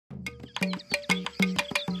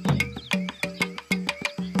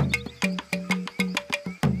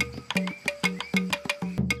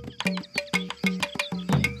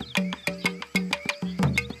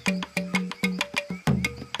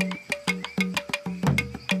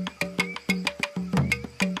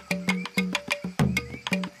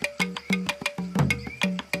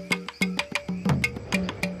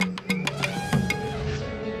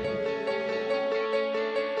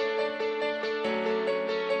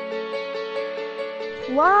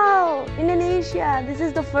Wow, Indonesia! This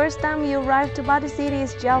is the first time we arrived to Batu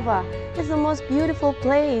Cities, Java. It's the most beautiful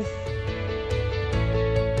place.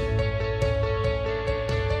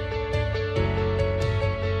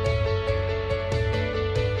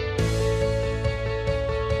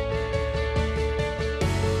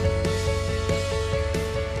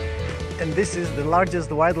 And this is the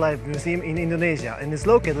largest wildlife museum in Indonesia and is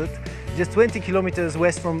located just 20 kilometers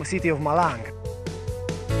west from the city of Malang.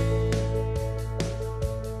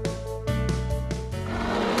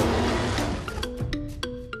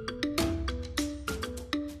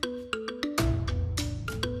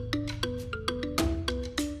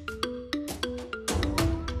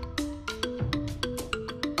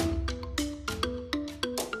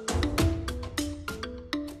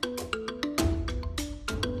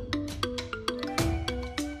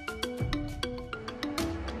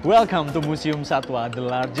 Welcome to Museum Satwa, the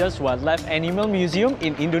largest wildlife animal museum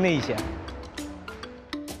in Indonesia.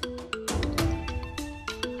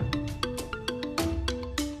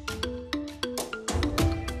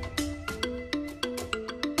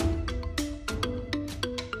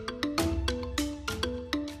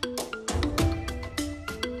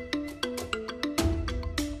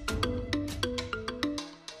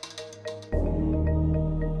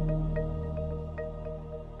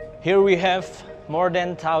 Here we have more than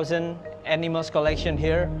 1,000 animals collection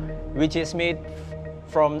here, which is made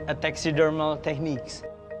from a taxidermal techniques.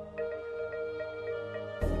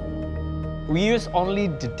 We use only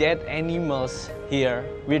the dead animals here.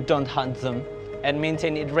 We don't hunt them and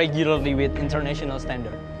maintain it regularly with international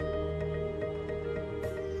standard.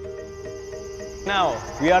 Now,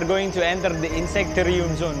 we are going to enter the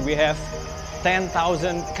insectarium zone. We have 10,000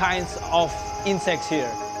 kinds of insects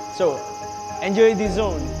here. So, enjoy this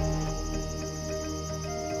zone.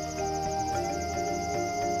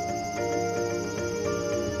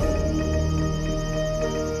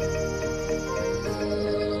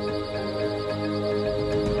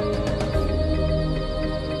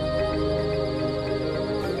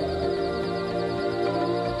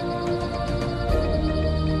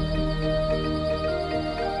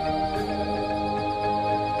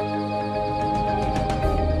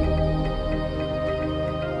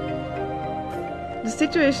 The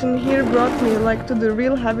situation here brought me to the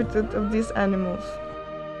real habitat of these animals.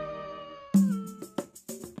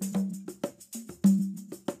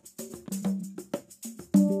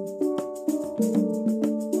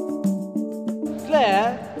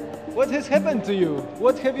 Claire, what has happened to you?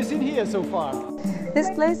 What have you seen here so far? This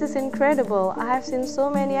place is incredible. I have seen so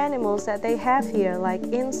many animals that they have here, like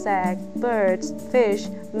insects, birds, fish,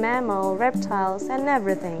 mammal, reptiles, and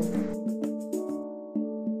everything.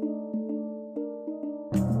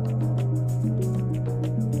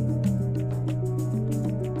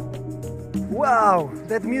 Wow,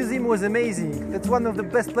 that museum was amazing. That's one of the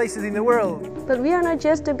best places in the world. But we are not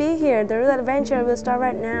just to be here. The real adventure will start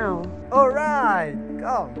right now. All right,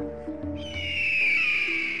 come.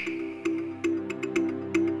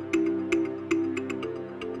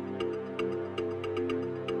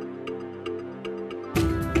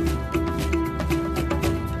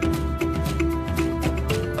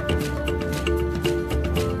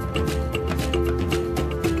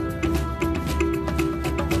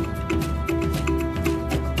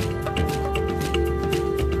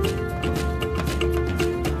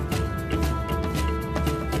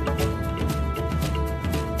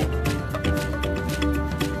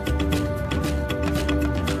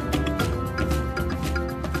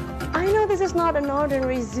 This is not an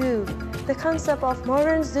ordinary zoo. The concept of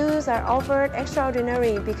modern zoos are offered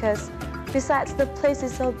extraordinary because besides the place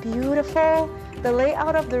is so beautiful, the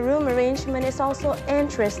layout of the room arrangement is also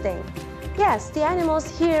interesting. Yes, the animals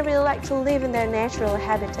here really like to live in their natural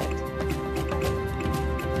habitat.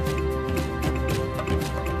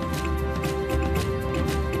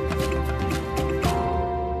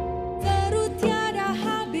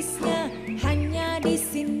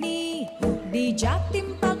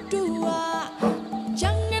 Jatimpark 2,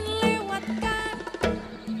 jangan lewatkan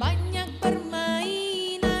banyak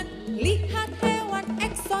permainan, lihat hewan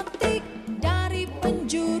eksotik dari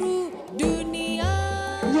penjuru dunia.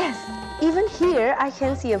 Yes, even here I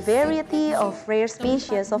can see a variety of rare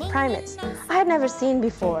species of primates I had never seen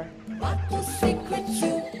before. Batu Secret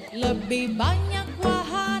Zoo, lebih banyak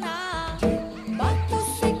wahana. Batu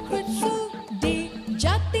Secret Zoo di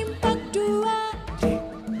Jatimpark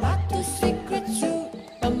 2. Batu Secret Zoo,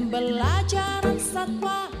 pembelajaran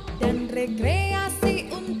satwa dan rekreasi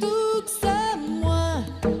untuk semua.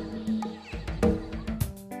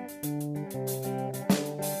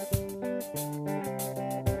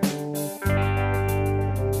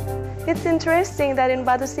 It's interesting that in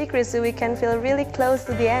Batu Secret Zoo we can feel really close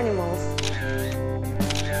to the animals.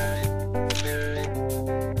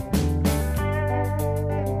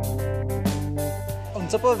 On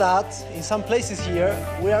top of that, in some places here,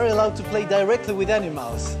 we are allowed to play directly with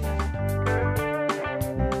animals.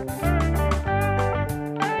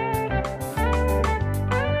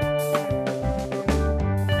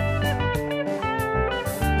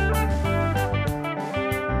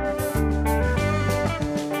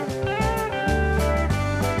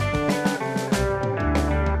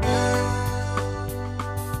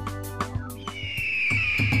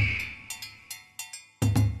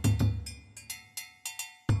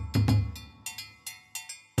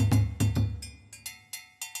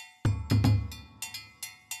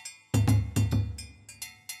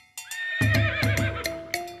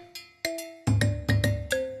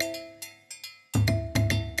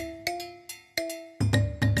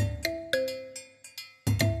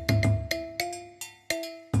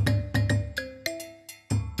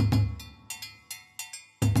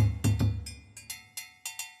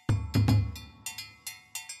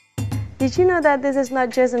 Did you know that this is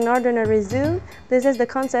not just an ordinary zoo? This is the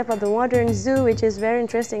concept of the modern zoo, which is very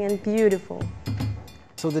interesting and beautiful.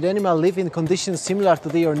 So that animals live in conditions similar to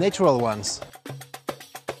their natural ones.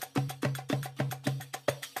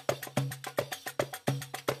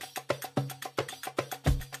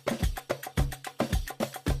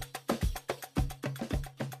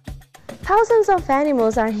 Thousands of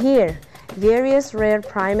animals are here. Various rare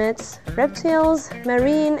primates, reptiles,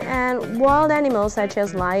 marine and wild animals such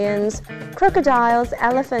as lions, crocodiles,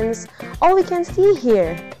 elephants, all we can see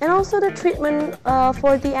here. And also the treatment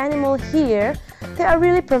for the animal here, they are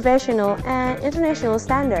really professional and international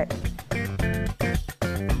standard.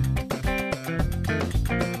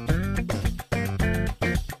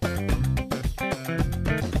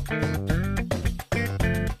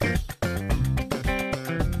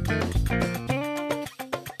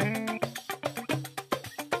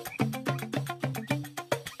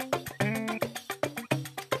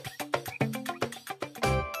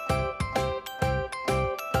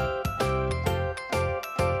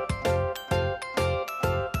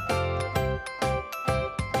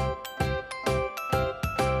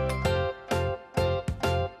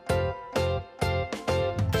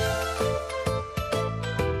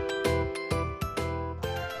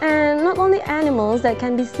 And not only animals that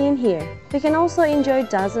can be seen here, we can also enjoy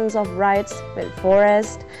dozens of rides with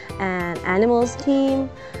forest and animals theme.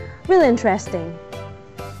 Really interesting.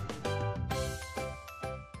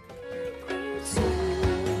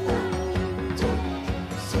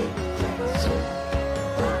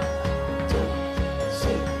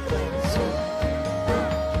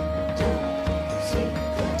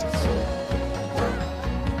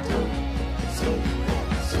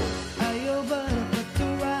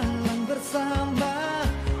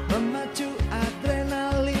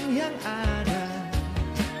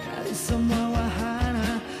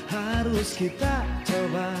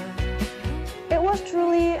 It was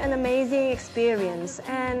truly an amazing experience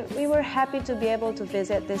and we were happy to be able to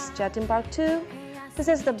visit this Jatimpark too. This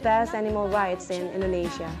is the best animal rides in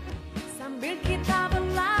Indonesia. Sambil kita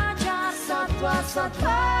belajar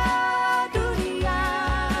satwa-satwa.